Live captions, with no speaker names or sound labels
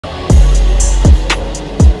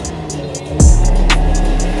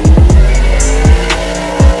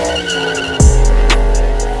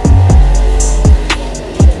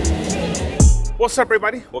What's up,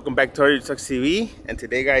 everybody? Welcome back to RgvTrucks TV. And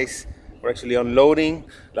today, guys, we're actually unloading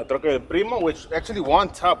La Troca del Primo, which actually won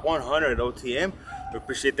top 100 OTM. We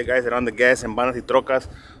appreciate the guys that are on the gas and RgvTrucks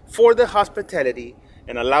for the hospitality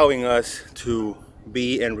and allowing us to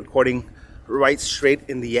be and recording right straight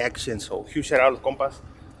in the action. So huge shout out to compas.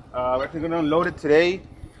 We're actually gonna unload it today,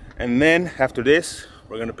 and then after this,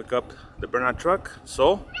 we're gonna pick up the Burnout truck.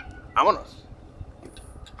 So, vámonos.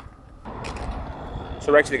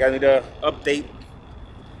 So we're actually gonna need to update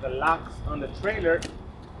the locks on the trailer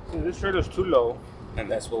since this trailer is too low, and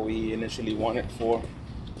that's what we initially wanted for.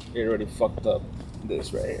 It already fucked up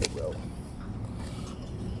this right here, bro.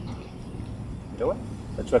 You know what?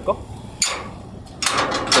 Let's go.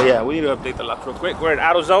 So yeah, we need to update the locks real quick. We're in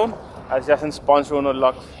AutoZone. As ya hacen sponsor unos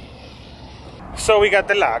locks. So we got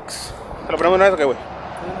the locks. ¿Lo ponemos una vez? Okay, güey.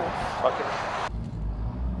 Fuck it.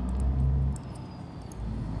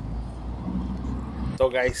 So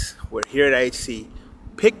guys, we're here at IHC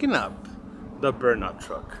picking up the Burnout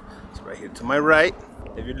truck. It's right here to my right.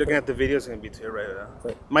 If you're looking at the video, it's gonna be to your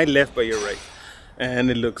right. My left, but your right. And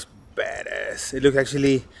it looks badass. It looks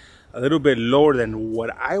actually a little bit lower than what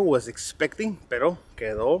I was expecting, pero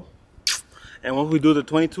quedó. And once we do the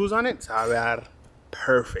 22s on it, it's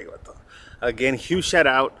perfect. Again, huge shout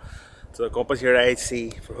out to the compas here at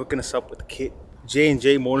IHC for hooking us up with the kit.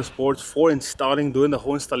 JNJ Motorsports for doing the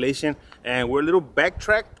whole installation, and we're a little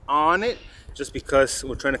backtracked on it just because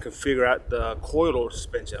we're trying to configure out the coilover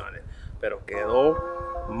suspension on it. Pero quedó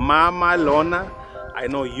mamalona. I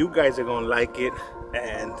know you guys are gonna like it,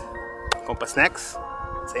 and compa snacks,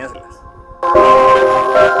 enséñaselas.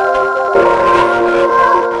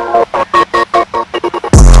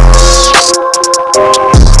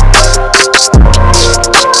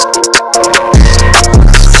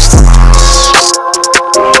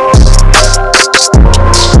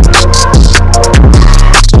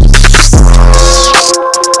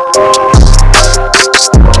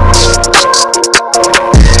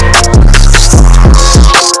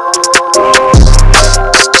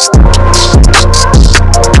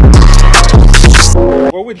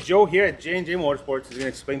 Joe here at JNJ Motorsports is going to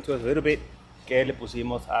explain to us a little bit qué le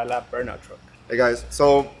pusimos a la Burnout truck. Hey guys,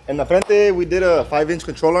 so in the frente we did a 5-inch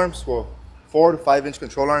control arms, well 4 to 5-inch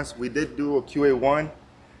control arms. We did do a QA1,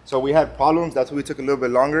 so we had problems. That's why we took a little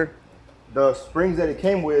bit longer. The springs that it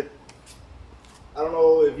came with, I don't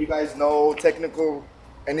know if you guys know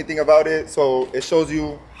anything about it. So it shows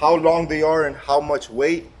you how long they are and how much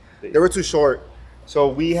weight. They were too short. So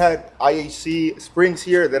we had IHC springs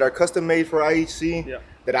here that are custom made for IHC. Yeah.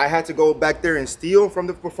 That I had to go back there and steal from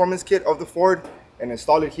the performance kit of the Ford and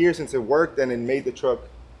install it here since it worked and it made the truck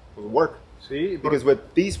work. See, because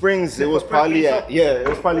with these springs, it was probably at, it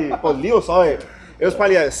was probably, well, Leo saw it. It was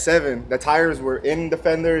probably at 7. The tires were in the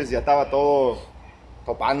fenders. Ya estaba todo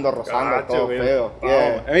topando, rozando, todo feo.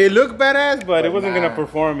 Yeah. I mean, it looked badass, but it wasn't gonna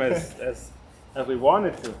perform as we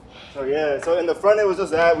wanted to. So yeah, so in the front it was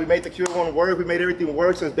just that. We made the Q1 work. We made everything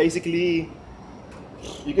work. So it's basically,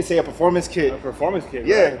 you could say, a performance kit. A performance kit.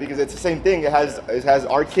 Yeah, right? Because it's the same thing. It has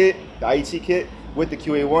our kit, the IHC kit, with the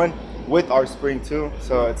QA1, with our spring too.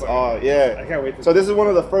 So it's all I can't wait. So this is one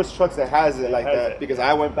of the first trucks that has it like that, because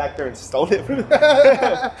I went back there and stole it.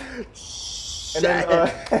 And then,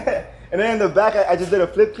 and then in the back, I just did a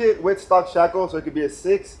flip kit with stock shackles, so it could be a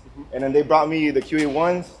 6. And then they brought me the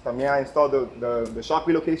QA1s. También I installed the shock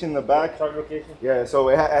relocation in the back. Shock relocation. Yeah, so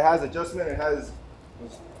it has adjustment.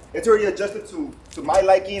 It's already adjusted to my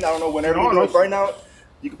liking. I don't know, whenever you do a burnout,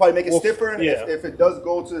 you could probably make it stiffer if it does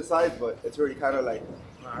go to the side, but it's already kind of like.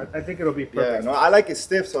 I think it'll be perfect. Yeah, no, I like it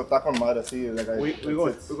stiff, so está con madre, see, like we're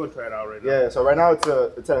gonna try it out right now. Yeah, so right now it's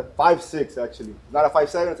a 5.6 actually, not a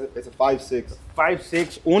 5.7. It's a 5.6.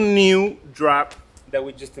 5.6, un new drop that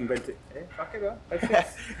we just invented. Fuck it up.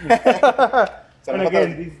 5.6. And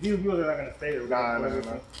again, these wheels are not gonna stay there. No.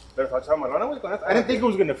 I didn't think it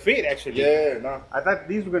was gonna fit actually. Yeah, no. I thought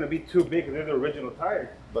these were gonna be too big because they're the original tires.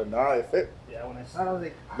 But nah, it fit. Yeah, when I saw it, I was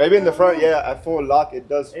like, maybe in the front, at full lock, it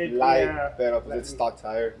does lie better because it's stock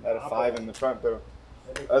tire at a 5 in the front. But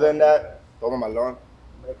other than that, toma malón.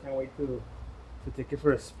 I can't wait to take it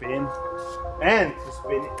for a spin and to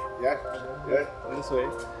spin it. Yeah. This way.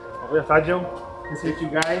 Appreciate you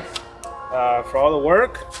guys for all the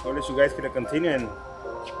work. I'll let you guys get to continue, and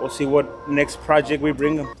we'll see what next project we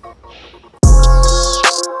bring them.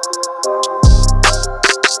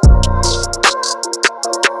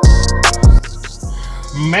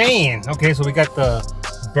 Man, okay, so we got the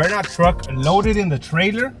Burnout truck loaded in the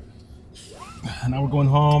trailer. Now we're going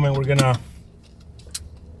home and we're gonna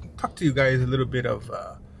talk to you guys a little bit of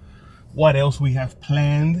what else we have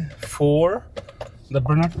planned for the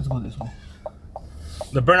Burnout. Let's go this way.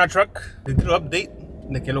 the Burnout truck, the little update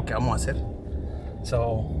de qué es lo que vamos a hacer.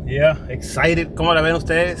 So yeah, excited. ¿Cómo la ven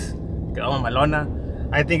ustedes? Quedó mamalona.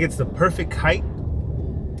 I think it's the perfect height.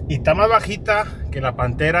 Y está más bajita que la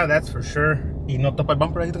Pantera, that's for sure. Y no topa el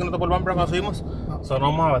bumper, que no topa el bumper cuando subimos. So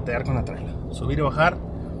no vamos a batear con la trailer. Subir y bajar,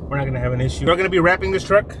 we're not gonna have an issue. We're gonna be wrapping this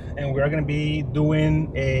truck and we're gonna be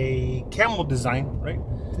doing a camel design, right?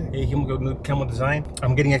 A camel design.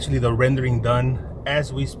 I'm getting actually the rendering done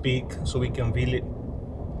as we speak so we can feel it.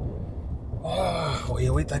 Oh, oye,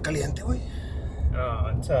 güey, está caliente, güey.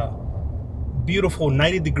 It's a beautiful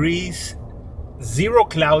 90 degrees, zero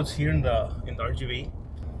clouds here in the RGV.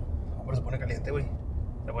 Ahora se pone caliente, güey.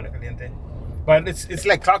 Se pone caliente. But it's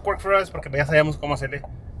like clockwork for us porque ya sabíamos cómo hacerle.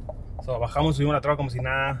 So bajamos, subimos la troca como si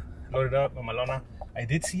nada, loaded up, mamalona. I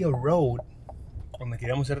did see a road donde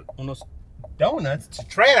queríamos hacer unos donuts to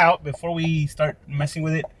try it out before we start messing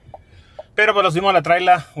with it. Pero pues lo subimos a la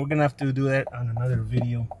trailer. We're gonna have to do that on another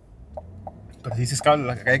video. Pero si se escala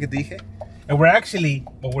la calle que te dije. And we're actually,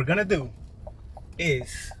 what we're gonna do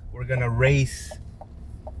is we're gonna race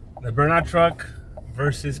the Burnout truck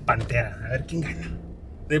versus Pantera. A ver quién gana.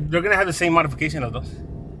 They're gonna have the same modification of those.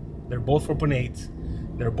 They're both 4.8s.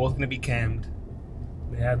 They're both gonna be cammed.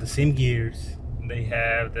 They have the same gears. They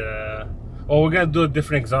have the. Oh, we're gonna do a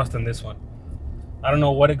different exhaust on this one. I don't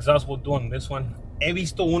know what exhaust we'll do on this one. He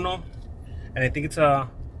visto uno, and I think it's a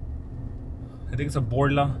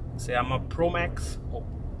Borla. Se llama Promax or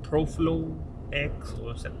ProFlow X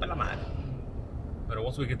or sepa la madre. But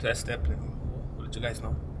once we get to that step, we'll let you guys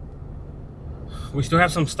know. We still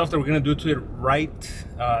have some stuff that we're gonna do to it right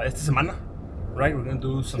esta semana, right? We're gonna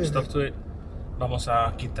do some stuff to it. Vamos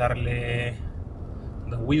a quitarle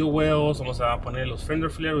the wheel wells. Vamos a poner los fender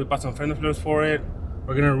flares. We bought some fender flares for it.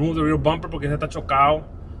 We're gonna remove the rear bumper porque está chocado.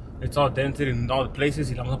 It's all dented in all the places.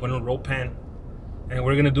 Y le vamos a poner un roll pan. And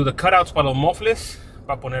we're gonna do the cutouts para los mufflers,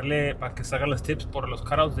 para que salgan las tips por los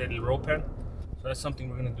cutouts del roll pan. So that's something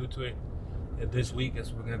we're gonna do to it this week.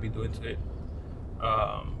 As we're gonna be doing to it.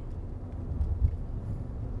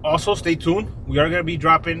 Also, stay tuned. We are gonna be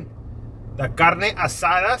dropping the carne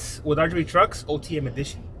asadas with RgvTrucks OTM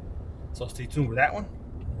edition. So stay tuned with that one.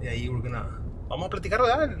 Y ahí vamos a platicar,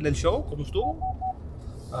 ¿verdad? Del show, cómo estuvo.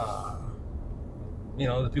 You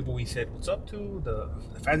know, the people we said what's up to, the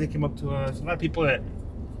fans that came up to us, a lot of people that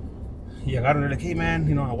llegaron, they're like, hey man,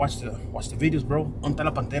 you know, I watched the videos, bro. ¿Dónde está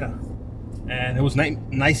la Pantera? And it was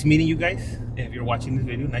nice meeting you guys. If you're watching this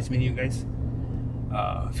video, nice meeting you guys.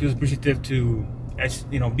 Feels appreciative to,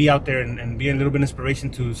 you know, be out there and be a little bit of inspiration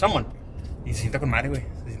to someone. Y se sienta con madre, güey.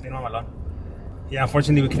 Se siente mamalón. Yeah,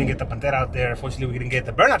 unfortunately we couldn't get the Pantera out there. Unfortunately we couldn't get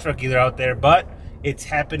the Burnout truck either out there, but it's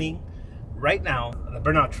happening right now. The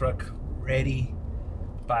Burnout truck ready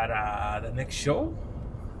para the next show.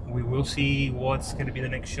 We will see what's going to be the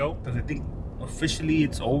next show because I think officially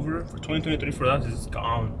it's over for 2023 for us. It's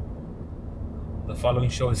gone. The following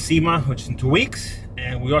show is SEMA, which is in 2 weeks,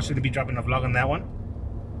 and we're also going to be dropping a vlog on that one.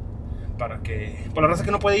 Para que, por la raza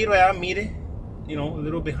que no puede ir, ¿verdad? Mire, you know, a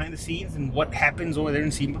little behind the scenes and what happens over there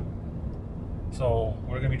in SEMA. So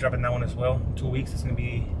we're going to be dropping that one as well in 2 weeks. It's going to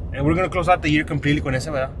be, and we're going to close out the year completely con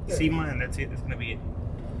esa, ¿verdad? Yeah. SEMA, and that's it. That's going to be it.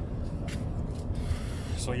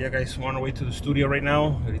 So yeah, guys, we're on our way to the studio right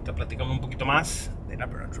now. Ahorita platicamos un poquito más de la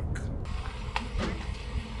Burnout truck.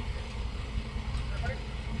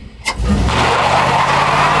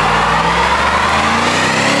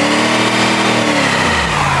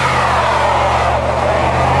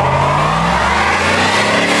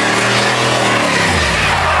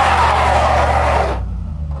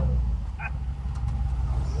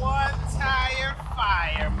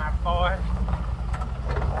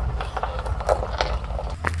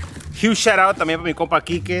 Huge shout out también para mi compa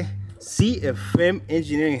Kike, CFM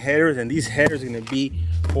Engineering headers, and these headers are going to be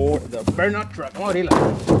for the Burnout truck. Vamos a abrirla.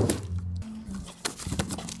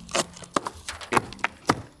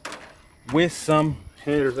 With some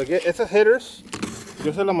headers. Again, esas headers,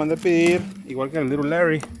 yo se las mandé a pedir, igual que el little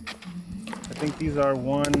Larry. I think these are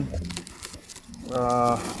 1 and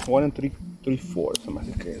 3/4, se me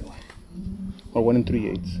hace que, or 1 and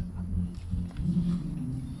 3/8.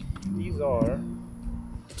 These are.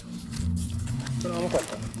 Pero vamos a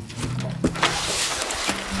faltar.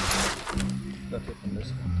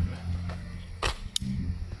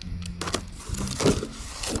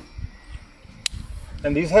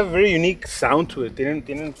 And these have a very unique sound to it. Tienen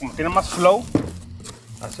más flow.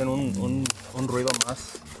 Hacen un ruido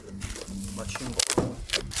más chingón.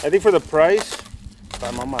 I think for the price,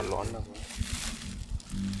 está mamalona, güey.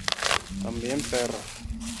 También perras.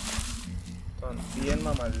 También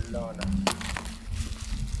mamalona.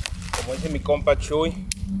 Como dice mi compa Chuy,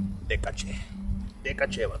 de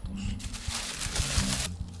caché, vatos.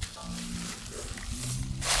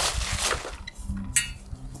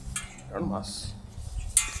 Hermas.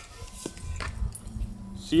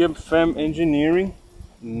 CFM Engineering.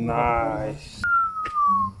 Nice.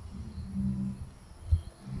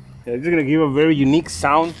 Yeah, this is gonna give a very unique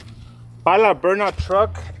sound. Para Burnout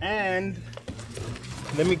truck, and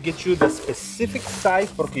let me get you the specific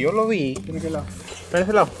size porque yo lo vi.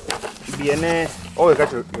 Viene. Oh, I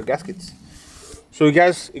got your gaskets. So you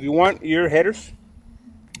guys, if you want your headers,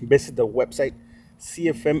 visit the website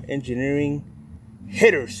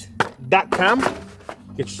cfmengineeringheaders.com.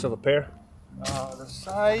 Get yourself a pair. The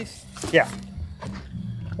size, yeah,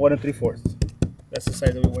 1 3/4. That's the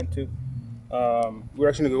size that we went to. We're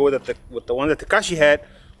actually gonna go with the one that Takashi had,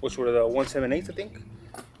 which were the 1/7/8, I think.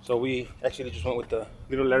 So we actually just went with the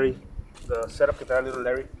little Larry, the setup que trae little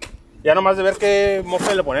Larry. Ya nomás de ver qué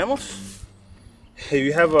muffler le ponemos. If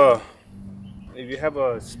you have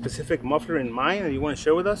a specific muffler in mind that you want to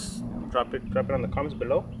share with us, drop it on the comments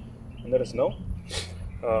below and let us know.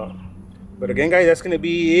 But again, guys, that's going to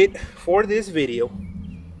be it for this video.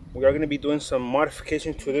 We are going to be doing some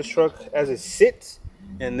modification to this truck as it sits,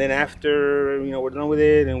 and then after we're done with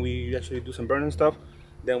it and we actually do some burning stuff,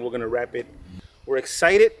 then we're going to wrap it. We're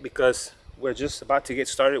excited because we're just about to get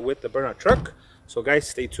started with the burnout truck. So guys,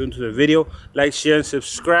 stay tuned to the video. Like, share, and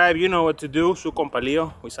subscribe. You know what to do. Su compa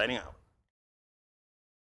Leo. We're signing out.